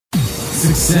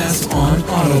Success on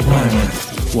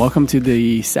Autopilot. Welcome to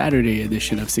the Saturday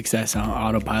edition of Success on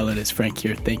Autopilot. It's Frank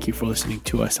here. Thank you for listening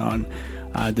to us on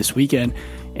this weekend.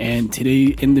 And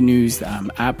today in the news,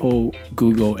 Apple,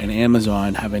 Google, and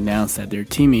Amazon have announced that they're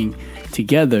teaming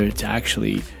together to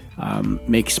actually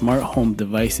make smart home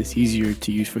devices easier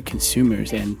to use for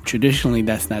consumers. And traditionally,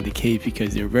 that's not the case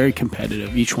because they're very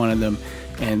competitive, each one of them,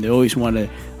 and they always want to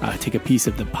take a piece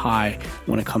of the pie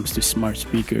when it comes to smart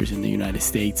speakers in the United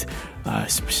States,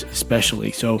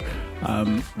 especially. So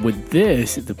with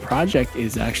this, the project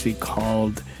is actually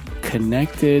called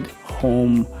Connected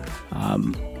Home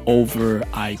over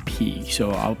IP.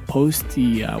 So I'll post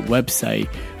the website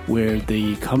where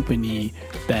the company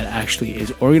that actually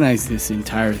is organized this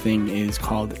entire thing is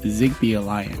called Zigbee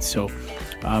Alliance. So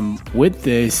with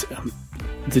this,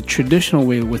 the traditional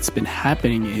way what's been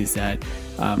happening is that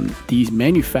these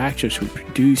manufacturers who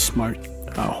produce smart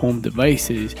home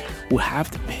devices will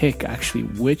have to pick actually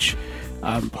which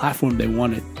platform they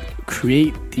want to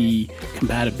create the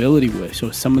compatibility with.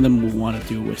 So some of them will want to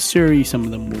do it with Siri, some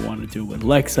of them will want to do it with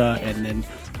Alexa, and then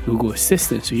Google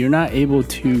Assistant. So you're not able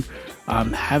to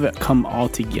have it come all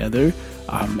together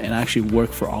and actually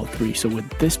work for all three. So with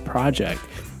this project,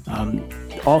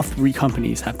 all three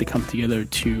companies have to come together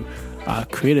to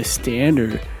create a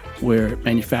standard where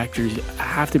manufacturers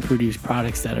have to produce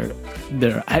products that are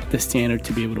at the standard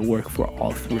to be able to work for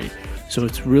all three. So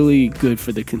it's really good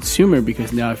for the consumer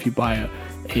because now if you buy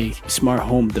a smart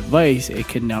home device, it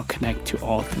can now connect to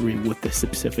all three with the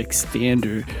specific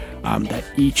standard that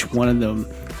each one of them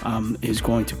is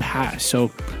going to pass. So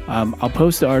I'll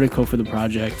post the article for the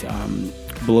project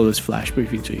below this flash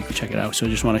briefing so you can check it out. So I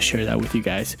just want to share that with you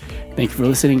guys. Thank you for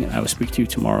listening. I will speak to you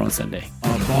tomorrow on Sunday.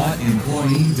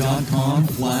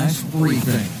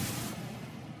 AboutEmployee.com/briefing.